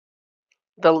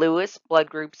The Lewis blood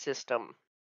group system.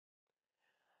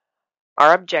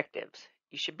 Our objectives.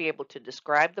 You should be able to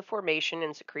describe the formation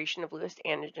and secretion of Lewis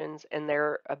antigens and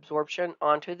their absorption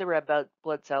onto the red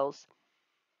blood cells,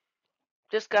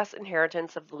 discuss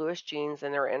inheritance of the Lewis genes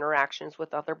and their interactions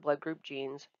with other blood group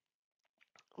genes,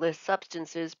 list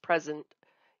substances present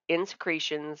in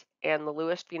secretions and the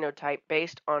Lewis phenotype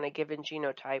based on a given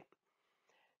genotype,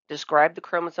 describe the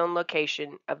chromosome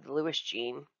location of the Lewis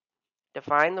gene,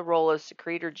 define the role of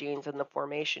secretor genes in the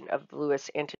formation of the Lewis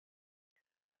antigen.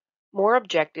 More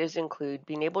objectives include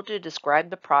being able to describe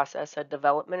the process of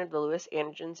development of the Lewis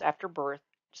antigens after birth,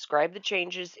 describe the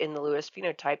changes in the Lewis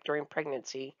phenotype during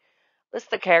pregnancy, list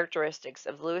the characteristics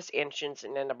of Lewis antigens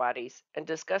and antibodies, and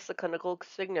discuss the clinical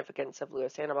significance of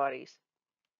Lewis antibodies.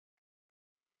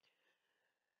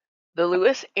 The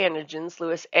Lewis antigens,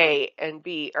 Lewis A and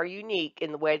B, are unique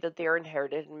in the way that they are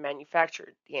inherited and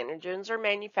manufactured. The antigens are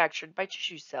manufactured by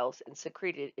tissue cells and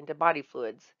secreted into body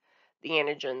fluids. The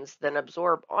antigens then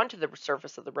absorb onto the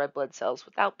surface of the red blood cells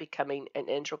without becoming an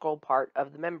integral part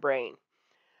of the membrane.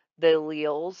 The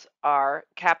alleles are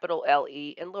capital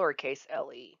LE and lowercase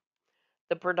le.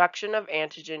 The production of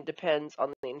antigen depends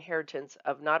on the inheritance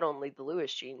of not only the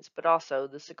Lewis genes, but also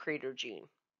the secretor gene.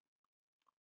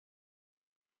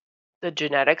 The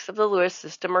genetics of the Lewis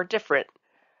system are different.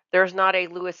 There is not a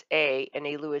Lewis A and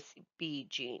a Lewis B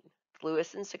gene.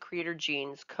 Lewis and secretor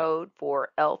genes code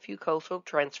for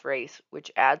L-fucosyltransferase,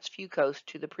 which adds fucose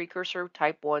to the precursor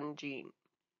type 1 gene.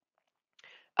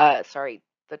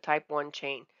 The type 1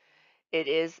 chain. It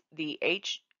is the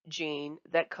H gene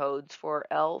that codes for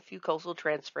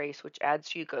L-fucosyltransferase, which adds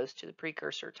fucose to the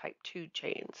precursor type 2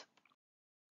 chains.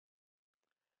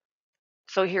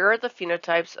 So here are the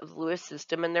phenotypes of the Lewis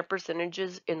system and their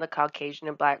percentages in the Caucasian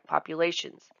and Black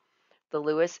populations. The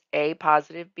Lewis A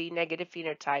positive B negative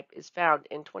phenotype is found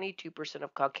in 22%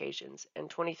 of Caucasians and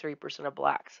 23% of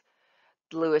Blacks.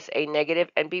 The Lewis A negative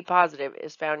and B positive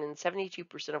is found in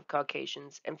 72% of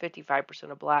Caucasians and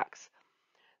 55% of Blacks.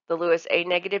 The Lewis A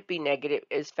negative B negative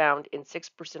is found in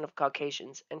 6% of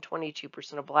Caucasians and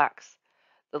 22% of Blacks.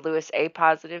 The Lewis A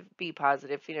positive B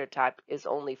positive phenotype is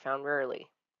only found rarely.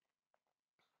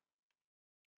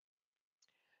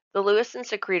 The Lewis and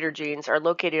secretor genes are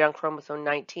located on chromosome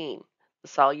 19. The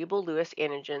soluble Lewis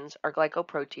antigens are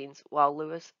glycoproteins, while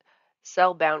Lewis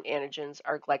cell-bound antigens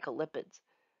are glycolipids.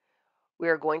 We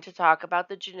are going to talk about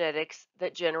the genetics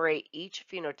that generate each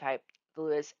phenotype. The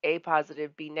Lewis A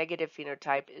positive B negative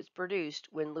phenotype is produced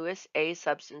when Lewis A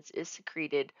substance is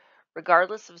secreted,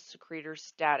 regardless of secretor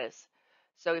status.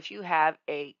 So if you have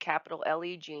a capital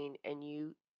LE gene and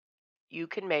you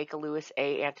can make a Lewis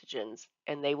A antigens,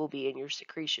 and they will be in your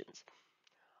secretions.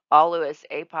 All Lewis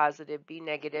A positive B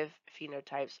negative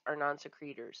phenotypes are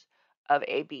non-secretors of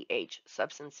ABH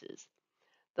substances.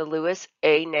 The Lewis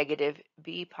A negative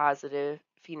B positive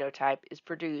phenotype is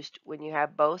produced when you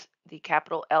have both the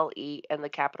capital LE and the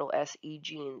capital SE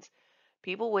genes.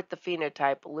 People with the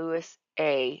phenotype Lewis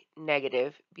A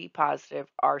negative B positive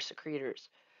are secretors.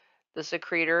 The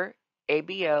secretor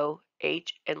ABO,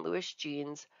 H, and Lewis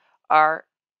genes are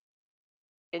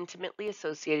intimately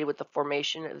associated with the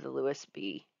formation of the Lewis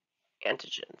B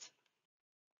antigens.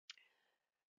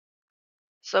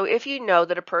 So if you know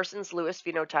that a person's Lewis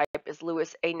phenotype is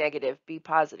Lewis A negative, B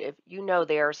positive, you know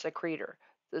they are a secretor.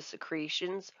 The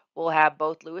secretions will have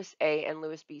both Lewis A and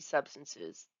Lewis B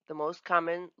substances. The most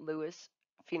common Lewis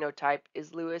phenotype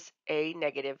is Lewis A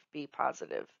negative, B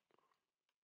positive.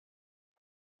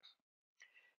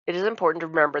 It is important to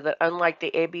remember that unlike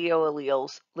the ABO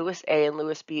alleles, Lewis A and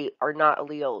Lewis B are not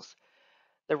alleles.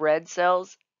 The red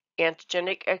cell's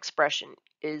antigenic expression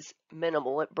is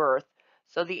minimal at birth,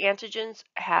 so the antigens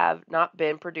have not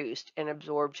been produced and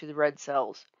absorbed to the red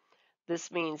cells.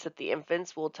 This means that the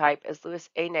infants will type as Lewis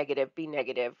A negative, B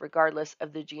negative, regardless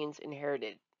of the genes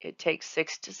inherited. It takes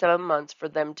 6 to 7 months for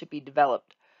them to be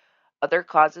developed. Other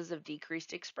causes of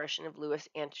decreased expression of Lewis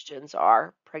antigens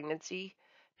are pregnancy,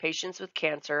 patients with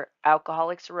cancer,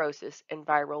 alcoholic cirrhosis, and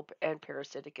viral and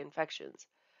parasitic infections.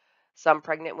 Some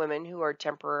pregnant women who are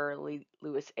temporarily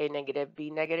Lewis A negative,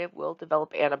 B negative will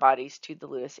develop antibodies to the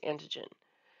Lewis antigen.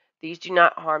 These do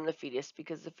not harm the fetus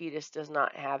because the fetus does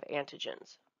not have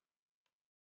antigens.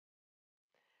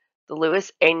 The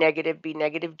Lewis A negative, B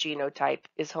negative genotype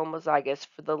is homozygous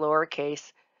for the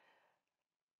lowercase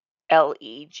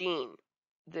LE gene.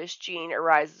 This gene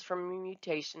arises from a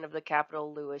mutation of the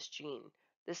capital Lewis gene.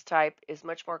 This type is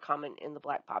much more common in the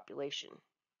Black population.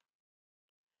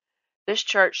 This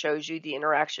chart shows you the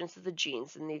interactions of the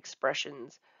genes and the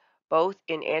expressions, both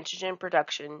in antigen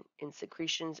production, in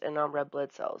secretions, and on red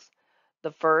blood cells.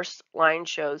 The first line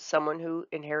shows someone who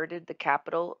inherited the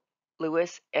capital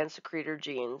Lewis and secretor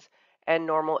genes and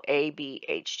normal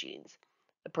ABH genes.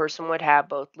 The person would have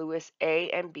both Lewis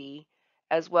A and B,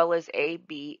 as well as A,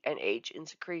 B, and H in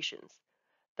secretions.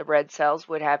 The red cells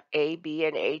would have A, B,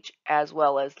 and H as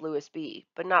well as Lewis B,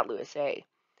 but not Lewis A.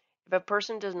 If a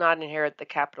person does not inherit the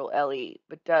capital LE,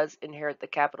 but does inherit the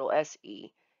capital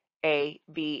SE, A,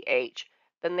 B, H,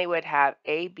 then they would have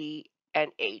A, B,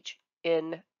 and H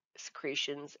in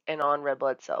secretions and on red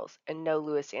blood cells, and no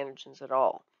Lewis antigens at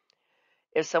all.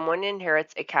 If someone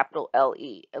inherits a capital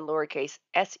LE and lowercase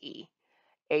se,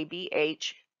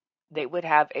 ABH, they would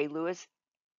have a Lewis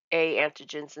A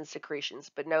antigens and secretions,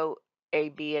 but no A,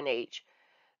 B, and H.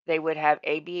 They would have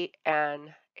AB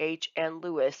and H and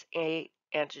Lewis A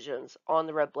antigens on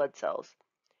the red blood cells.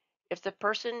 If the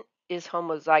person is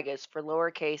homozygous for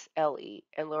lowercase le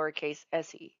and lowercase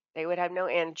se, they would have no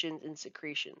antigens and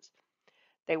secretions.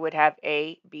 They would have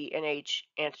A, B, and H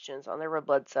antigens on their red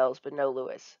blood cells, but no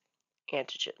Lewis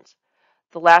antigens.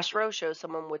 The last row shows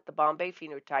someone with the Bombay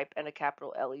phenotype and a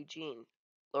capital LE gene,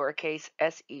 lowercase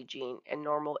se gene, and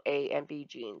normal A and B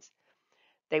genes.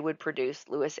 They would produce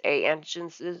Lewis A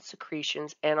antigens and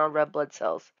secretions and on red blood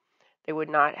cells. They would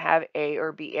not have A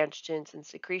or B antigens and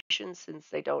secretions since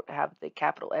they don't have the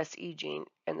capital SE gene,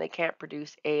 and they can't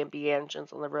produce A and B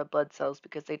antigens on the red blood cells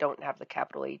because they don't have the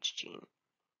capital H gene.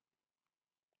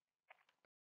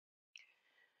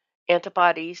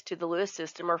 Antibodies to the Lewis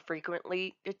system are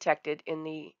frequently detected in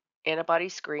the antibody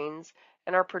screens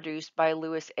and are produced by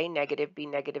Lewis A negative, B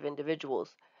negative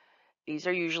individuals. These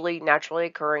are usually naturally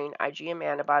occurring IgM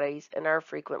antibodies and are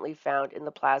frequently found in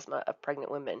the plasma of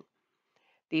pregnant women.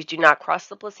 These do not cross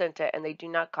the placenta and they do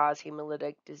not cause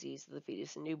hemolytic disease of the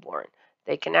fetus and newborn.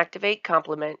 They can activate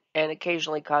complement and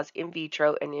occasionally cause in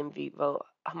vitro and in vivo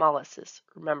hemolysis.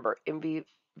 Remember, in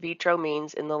vitro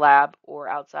means in the lab or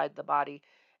outside the body,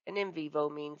 and in vivo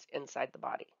means inside the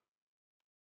body.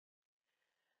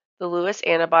 The Lewis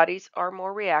antibodies are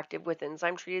more reactive with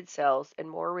enzyme-treated cells and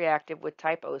more reactive with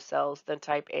type O cells than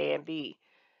type A and B.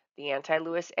 The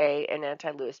anti-Lewis A and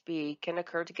anti-Lewis B can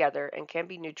occur together and can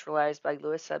be neutralized by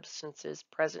Lewis substances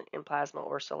present in plasma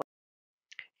or saliva.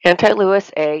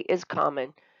 Anti-Lewis A is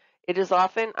common. It is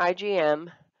often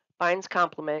IgM, binds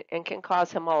complement, and can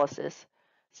cause hemolysis.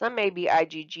 Some may be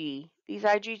IgG. These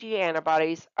IgG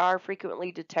antibodies are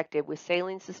frequently detected with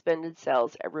saline suspended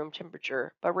cells at room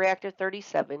temperature, but react at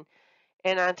 37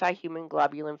 and anti-human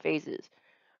globulin phases.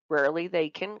 Rarely they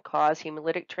can cause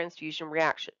hemolytic transfusion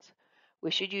reactions.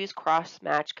 We should use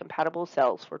cross-match compatible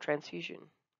cells for transfusion.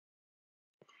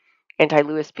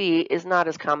 Anti-Lewis B is not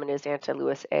as common as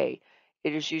anti-Lewis A.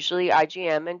 It is usually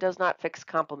IgM and does not fix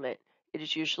complement. It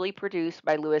is usually produced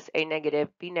by Lewis A negative,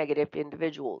 B negative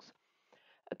individuals.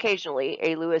 Occasionally,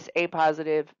 a Lewis A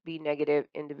positive, B negative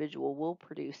individual will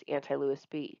produce anti-Lewis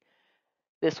B.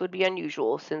 This would be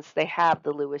unusual since they have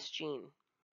the Lewis gene.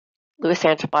 Lewis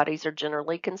antibodies are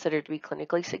generally considered to be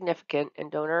clinically significant,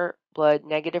 and donor blood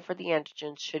negative for the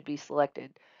antigens should be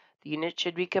selected. The unit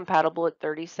should be compatible at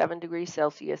 37 degrees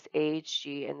Celsius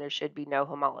AHG, and there should be no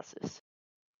hemolysis.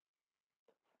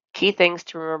 Key things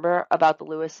to remember about the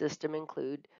Lewis system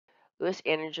include Lewis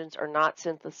antigens are not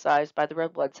synthesized by the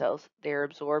red blood cells. They are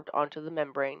absorbed onto the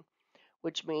membrane,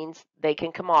 which means they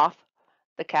can come off.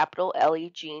 The capital LE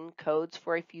gene codes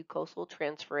for a fucosyl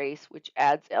transferase, which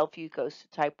adds L-fucose to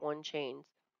type 1 chains.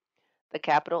 The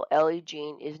capital LE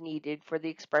gene is needed for the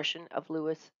expression of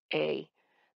Lewis A.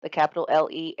 The capital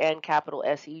LE and capital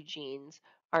SE genes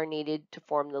are needed to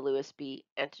form the Lewis B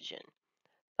antigen.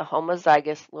 The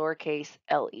homozygous lowercase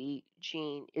le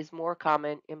gene is more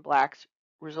common in blacks,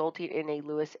 resulting in a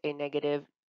Lewis A negative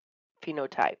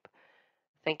phenotype.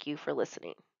 Thank you for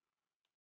listening.